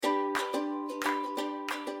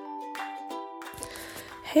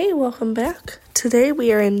Hey, welcome back. Today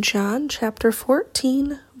we are in John chapter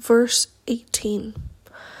 14, verse 18.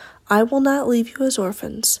 I will not leave you as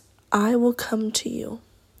orphans. I will come to you.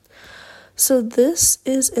 So this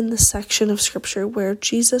is in the section of scripture where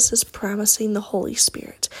Jesus is promising the Holy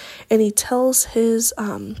Spirit. And he tells his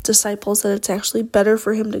disciples that it's actually better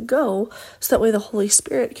for him to go so that way the Holy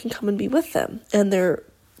Spirit can come and be with them. And they're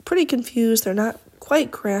pretty confused. They're not quite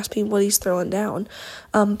grasping what he's throwing down.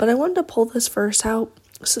 But I wanted to pull this verse out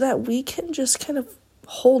so that we can just kind of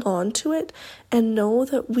hold on to it and know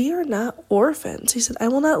that we are not orphans. He said, I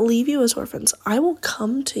will not leave you as orphans. I will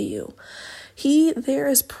come to you. He there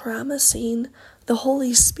is promising the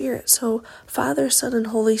Holy Spirit. So Father, Son, and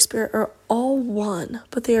Holy Spirit are all one,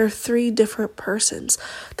 but they are three different persons.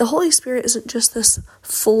 The Holy Spirit isn't just this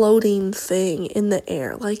floating thing in the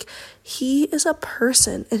air. Like, he is a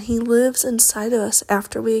person, and he lives inside of us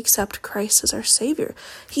after we accept Christ as our Savior.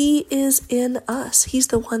 He is in us. He's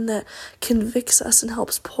the one that convicts us and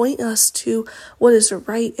helps point us to what is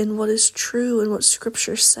right and what is true and what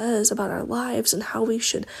Scripture says about our lives and how we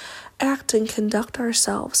should act and conduct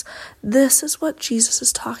ourselves. This is what Jesus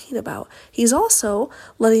is talking about. He's also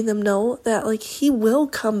letting them know that he will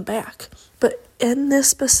come back. But in this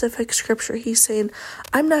specific scripture, he's saying,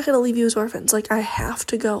 I'm not going to leave you as orphans. I have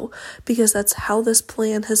to go because that's how this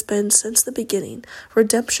plan has been since the beginning.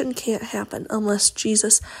 Redemption can't happen unless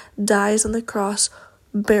Jesus dies on the cross,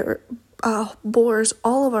 bores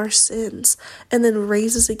all of our sins, and then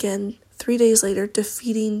raises again 3 days later,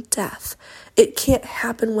 defeating death. It can't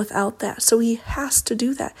happen without that. So he has to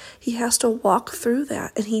do that. He has to walk through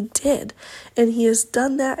that. And he did. And he has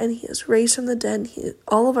done that, and he has raised from the dead.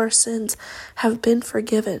 All of our sins have been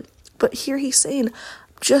forgiven. But here he's saying,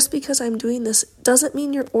 just because I'm doing this doesn't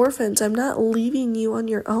mean you're orphans. I'm not leaving you on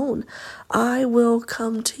your own. I will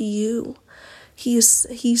come to you. He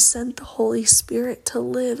sent the Holy Spirit to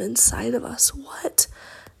live inside of us. What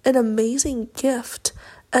an amazing gift.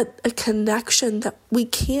 A connection that we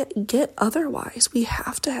can't get otherwise. We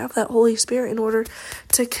have to have that Holy Spirit in order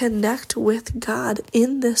to connect with God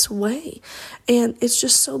in this way. And it's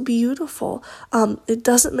just so beautiful. It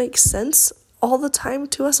doesn't make sense all the time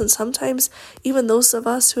to us. And sometimes even those of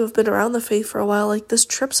us who have been around the faith for a while, this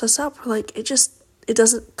trips us up. We're it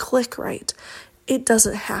doesn't click right. It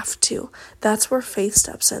doesn't have to. That's where faith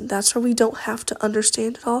steps in. That's where we don't have to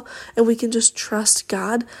understand it all, and we can just trust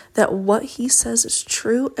God that what he says is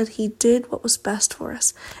true, and he did what was best for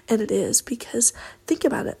us. And it is, because think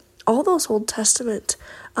about it. All those Old Testament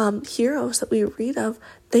heroes that we read of,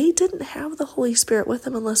 they didn't have the Holy Spirit with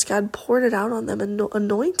them unless God poured it out on them and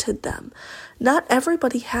anointed them. Not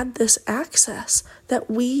everybody had this access that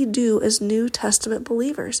we do as New Testament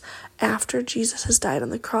believers after Jesus has died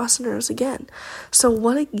on the cross and rose again. So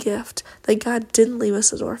what a gift that God didn't leave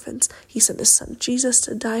us as orphans. He sent his son Jesus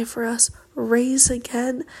to die for us, raise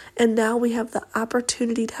again, and now we have the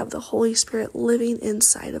opportunity to have the Holy Spirit living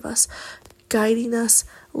inside of us, guiding us,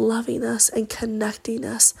 loving us, and connecting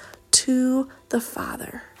us to the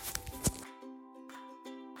Father.